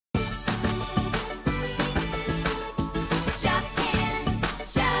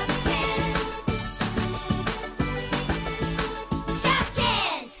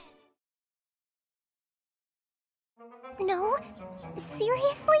No?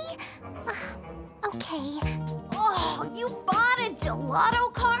 Seriously? Okay. Oh, you bought a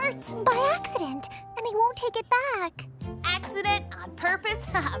gelato cart? By accident, and they won't take it back. Accident on purpose?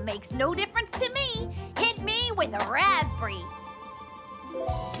 Makes no difference to me. Hit me with a raspberry.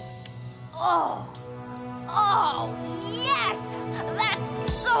 Oh, yes!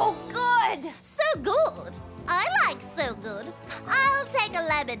 That's so good! So good? I like so good. I'll take a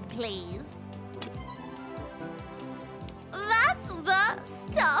lemon, please. That's the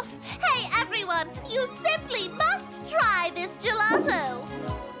stuff. Hey, everyone, you simply must try this gelato.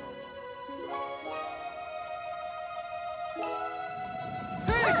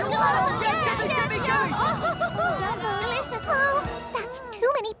 Delicious. Oh, that's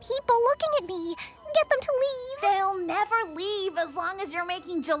too many people looking at me. Get them to leave. They'll never leave as long as you're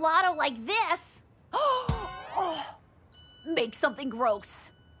making gelato like this. Oh, make something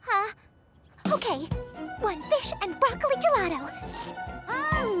gross. Huh? Okay. 1 fish and broccoli gelato.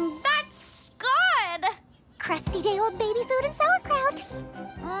 That's good. Crusty day old baby food and sauerkraut.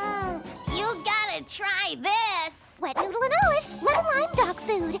 You gotta try this. Wet noodle and olives, lemon lime dog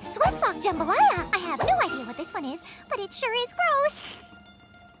food, sweat sock jambalaya. I have no idea what this one is, but it sure is gross.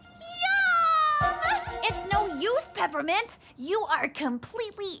 Yum! It's no use, Peppa-Mint. You are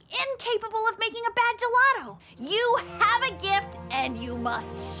completely incapable of making a bad gelato. You have a gift, and you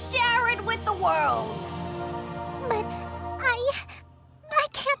must share it with the world. But I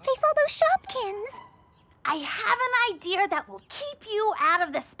can't face all those Shopkins. I have an idea that will keep you out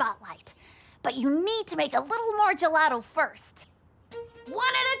of the spotlight. But you need to make a little more gelato first.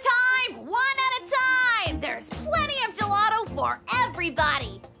 One at a time! One at a time! There's plenty of gelato for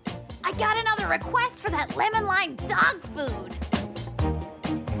everybody. I got another request for that lemon lime dog food.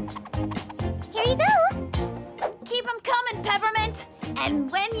 Here you go. Keep them coming, Peppa-Mint.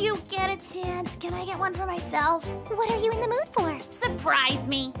 And when you get a chance, can I get one for myself? What are you in the mood for? Surprise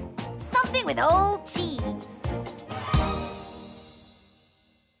me. Something with old cheese.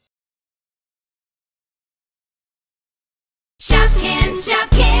 Shopkins,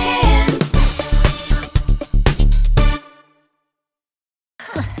 Shopkins.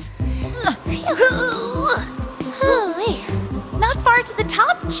 Not far to the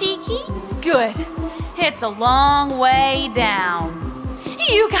top, Cheeky. Good. It's a long way down.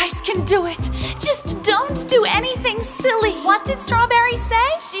 You guys can do it. Just don't do anything silly. What did Strawberry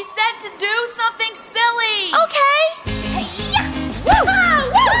say? She said to do something silly. Okay. Hey-ya! Woo! Ah,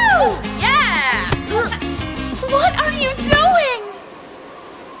 woo! Yeah! What are you doing?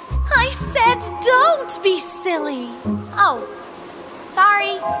 I said don't be silly. Oh,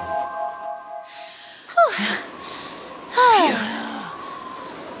 sorry.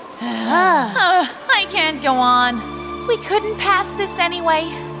 I can't go on. We couldn't pass this anyway.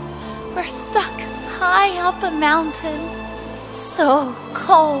 We're stuck high up a mountain. So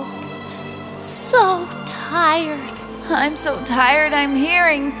cold. So tired. I'm so tired I'm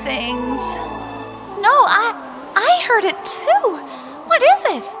hearing things. No, I heard it too. What is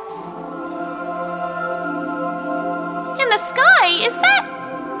it? In the sky, is that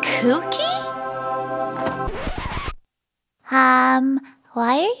Kooky?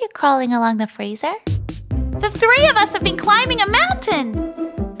 Why are you crawling along the freezer? The three of us have been climbing a mountain.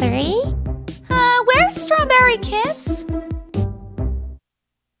 3? Where's Strawberry Kiss?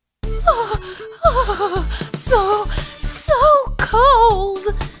 So cold.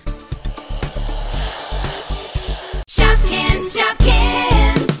 Shopkins,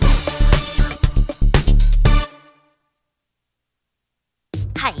 Shopkins.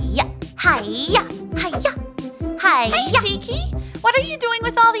 Hiya, hiya, hiya, hiya. Hey, Cheeky, what are you doing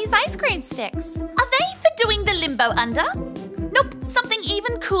with all these ice cream sticks? Are they for doing the limbo under? Nope, something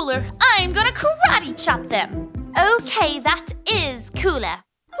even cooler. I'm gonna karate chop them. Okay, that is cooler.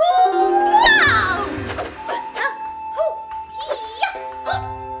 Wow!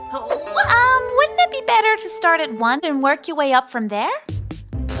 Wouldn't it be better to start at 1 and work your way up from there?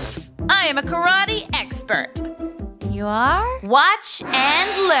 I am a karate expert. You are? Watch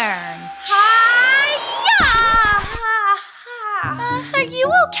and learn. Hi-ya! Are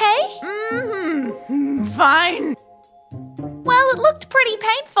you okay? Fine. Well, it looked pretty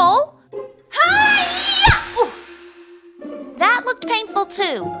painful. Hi-ya! That looked painful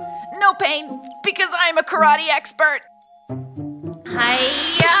too. No pain, because I'm a karate expert.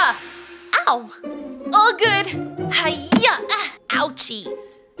 Hi-ya! Ow! All good. Hi-ya! Ouchie.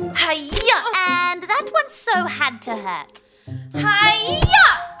 Hi-ya! And that one so had to hurt. Hi-ya!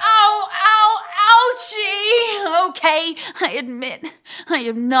 Ow, ow, ouchie! Okay, I admit, I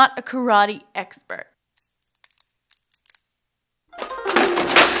am not a karate expert.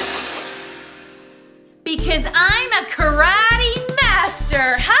 Because I'm a karate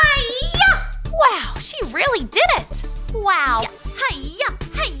master. Hi-ya! Wow, she really did it. Wow. Hi-ya,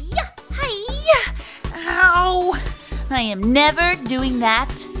 hi-ya, hi-ya. Ow. I am never doing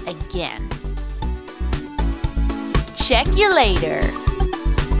that again. Check you later.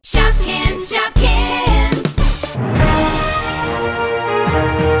 Shopkins, Shopkins.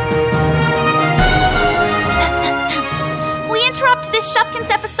 We interrupt this Shopkins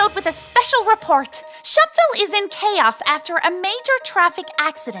episode with a special report. Shopville is in chaos after a major traffic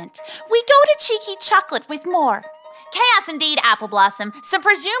accident. We go to Cheeky Chocolate with more. Chaos indeed, Apple Blossom. Some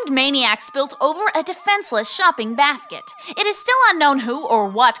presumed maniac spilt over a defenseless shopping basket. It is still unknown who or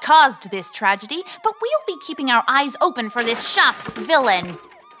what caused this tragedy, but we'll be keeping our eyes open for this shop villain.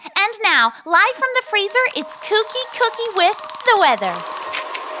 And now, live from the freezer, it's Kooky Cookie with the weather.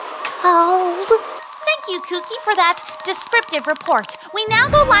 Cold. Thank you, Kooky, for that descriptive report. We now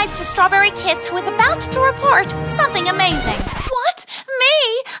go live to Strawberry Kiss, who is about to report something amazing. What?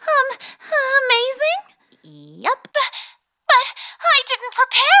 Me? Amazing? Yup. But I didn't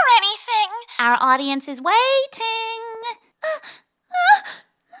prepare anything. Our audience is waiting.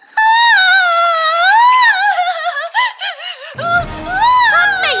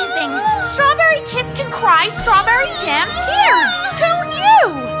 Amazing! Strawberry Kiss can cry strawberry jam tears. Who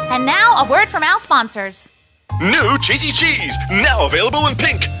knew? And now a word from our sponsors. New Cheesy Cheese, now available in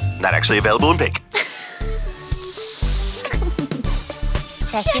pink. Not actually available in pink.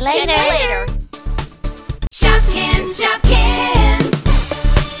 Check you later. Shopkins, Shopkins.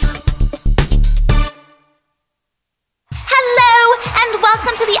 Hello, and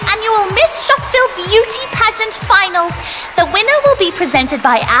welcome to the annual Miss Shopville Beauty Pageant Final. The winner will be presented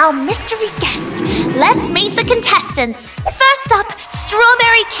by our mystery guest. Let's meet the contestants. First up,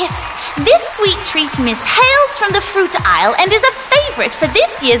 Strawberry Kiss. This sweet treat miss hails from the fruit aisle and is a favorite for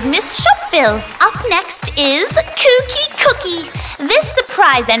this year's Miss Shopville. Up next is Kooky Cookie. This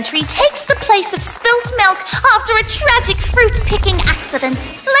surprise entry takes the place of spilt milk after a tragic fruit-picking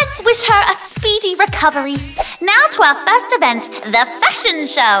accident. Let's wish her a speedy recovery. Now to our first event, the fashion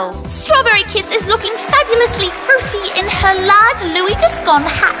show. Strawberry Kiss is looking fabulously fruity in her large Louis Descon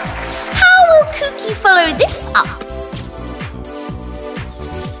hat. How will Kooky follow this up?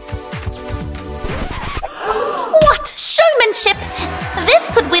 What showmanship! This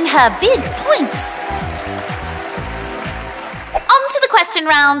could win her big points. On to the question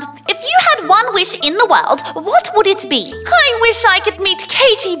round. If you had one wish in the world, what would it be? I wish I could meet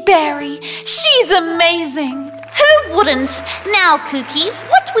Katy Berry. She's amazing. Who wouldn't? Now, Kooky,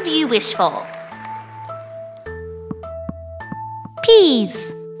 what would you wish for?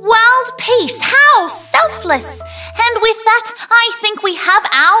 Peas. World peace, how selfless! And with that, I think we have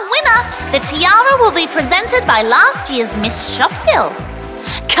our winner. The tiara will be presented by last year's Miss Shopville.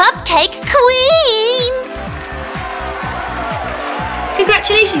 Cupcake Queen!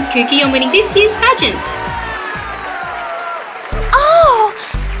 Congratulations, Kooky, on winning this year's pageant. Oh,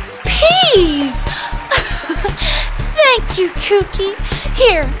 peas! Thank you, Kooky.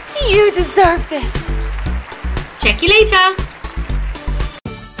 Here, you deserve this. Check you later.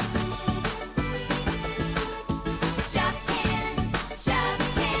 Shopkins,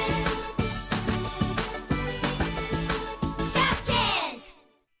 Shopkins. Shopkins.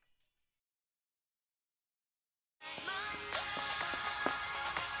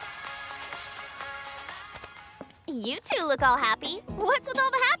 You two look all happy. What's with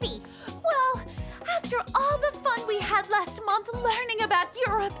all the happy? Well, after all the fun we had last month learning about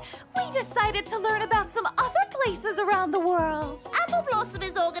Europe, we decided to learn about some other places around the world. Apple Blossom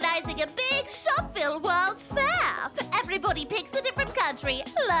is organizing a big Shopville World's Fair. Everybody picks a different country,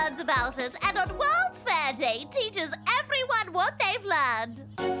 learns about it, and on World's Fair Day teaches everyone what they've learned.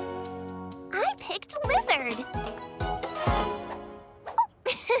 I picked lizard.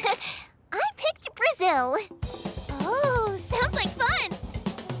 I picked Brazil. Oh, sounds like fun.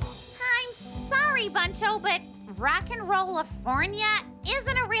 I'm sorry, Buncho, but Rock and Roll-a-Fornia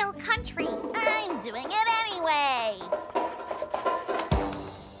isn't a real country. I'm doing it anyway.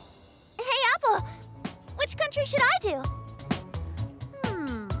 Hey, Apple, which country should I do?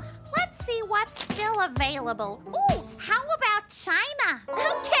 Let's see what's still available. Ooh, how about China?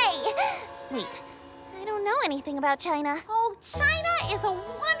 Okay. Wait, I don't know anything about China. Oh, China is a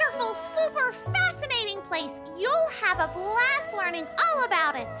wonderful, super fascinating place. You'll have a blast learning all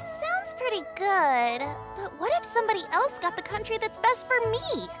about it. Sounds pretty good, but what if somebody else got the country that's best for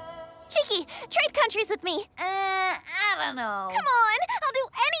me? Cheeky, trade countries with me. I don't know. Come on, I'll do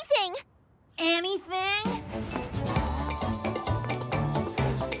anything. Anything?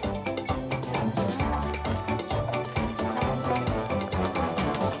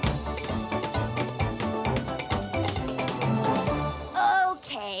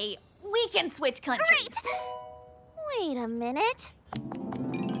 can switch countries. Great! Wait a minute.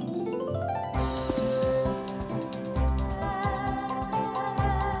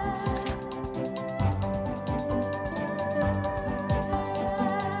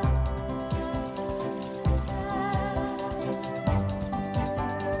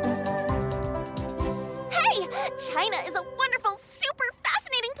 China is a wonderful, super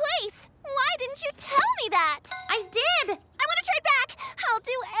fascinating place. Why didn't you tell me that? I did! I want to trade back. I'll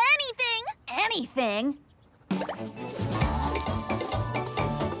do anything. Anything?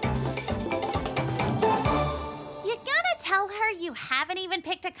 You gonna tell her you haven't even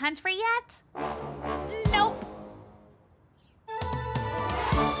picked a country yet? Nope.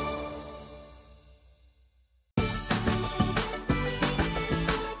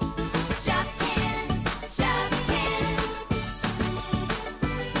 Shopkins, Shopkins,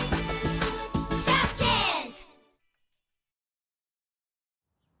 Shopkins.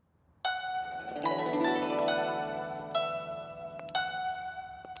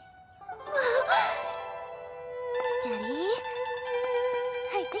 Steady.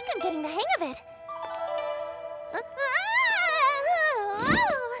 I think I'm getting the hang of it. Uh-oh.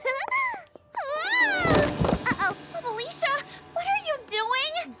 Alicia, what are you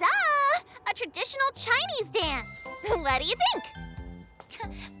doing? Duh! A traditional Chinese dance. What do you think?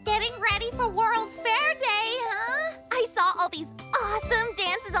 Getting ready for World's Fair Day, huh? I saw all these awesome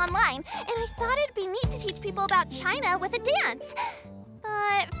dances online, and I thought it'd be neat to teach people about China with a dance.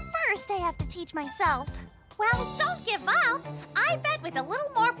 But first, I have to teach myself. Well, don't give up. I bet with a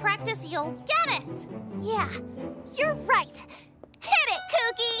little more practice, you'll get it. Yeah, you're right. Hit it,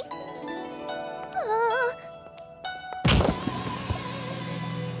 Kooky!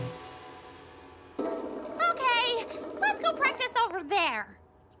 Okay, let's go practice over there.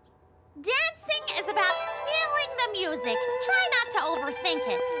 Dancing is about feeling the music. Try not to overthink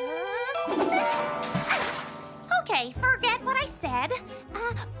it. Okay, forget what I said.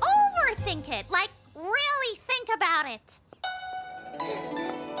 Overthink it, like really think about it.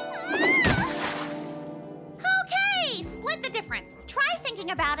 Okay, split the difference. Try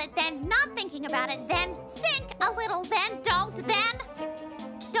thinking about it, then not thinking about it, then think a little, then don't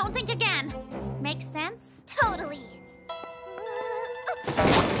think again. Make sense? Totally.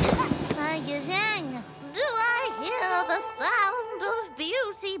 Do I hear the sound of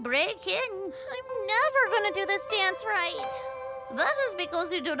beauty breaking? I'm never gonna do this dance right. That is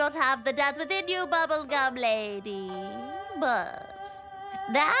because you do not have the dance within you, bubblegum lady. But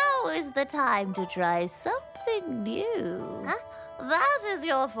now is the time to try something new. Huh? That is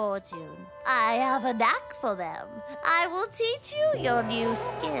your fortune. I have a knack for them. I will teach you your new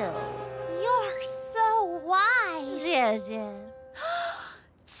skill. You're so wise. Yes.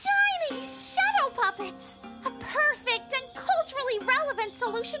 Chinese shadow puppets! A perfect and culturally relevant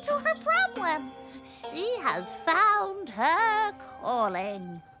solution to her problem. She has found her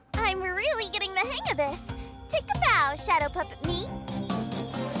calling. I'm really getting the hang of this. Take a bow, Shadow Puppet Me.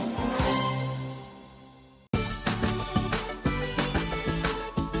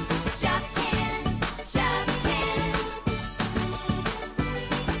 Shopkins, Shopkins,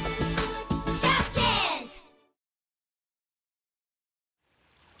 Shopkins.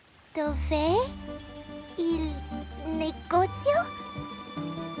 Dov'è il negozio?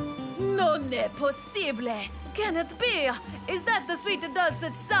 Non è possible! Can it be? Is that the sweet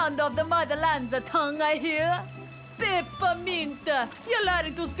dulcet sound of the motherland's tongue I hear? Peppa-Mint! You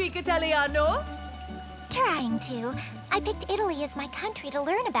learning to speak Italiano? Trying to. I picked Italy as my country to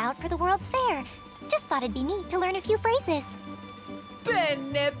learn about for the World's Fair. Just thought it'd be neat to learn a few phrases.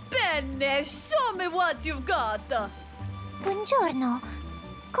 Bene! Show me what you've got! Buongiorno.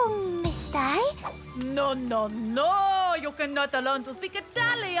 Come stai? No! You cannot learn to speak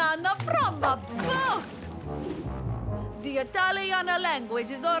Italian from a book! The Italian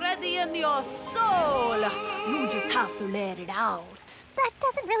language is already in your soul. You just have to let it out. That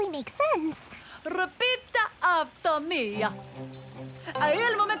doesn't really make sense. Repita after me. È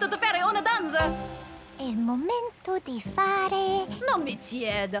il momento di fare una danza. È il momento di fare... Non mi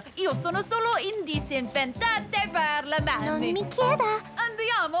chieda, io sono solo in disinfettate per le mani. Non mi chieda.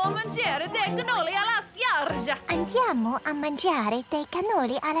 Andiamo a mangiare dei cannoli alla spiaggia. Andiamo a mangiare dei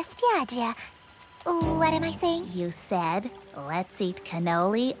cannoli alla spiaggia. What am I saying? You said, let's eat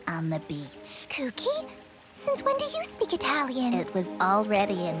cannoli on the beach. Cookie? Since when do you speak Italian? It was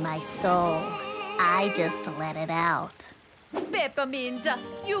already in my soul. I just let it out. Peppa-Mint,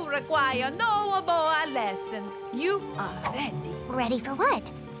 you require no more lessons. You are ready. Ready for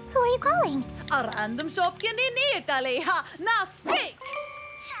what? Who are you calling? A random Shopkin in Italy. Now speak!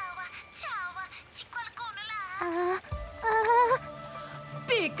 Ciao, c'è qualcuno là?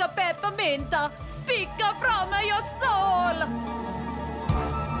 Speak Spicka Peppa-Mint, spicka framme your soul!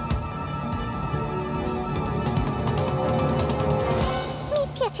 Mi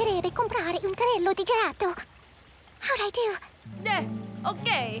piacerebbe comprare un carrello di gelato. How'd I do?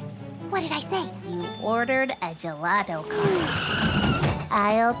 Okay. What did I say? You ordered a gelato cart.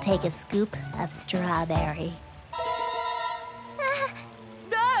 I'll take a scoop of strawberry.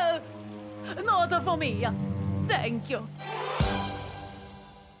 No, not for me. Thank you.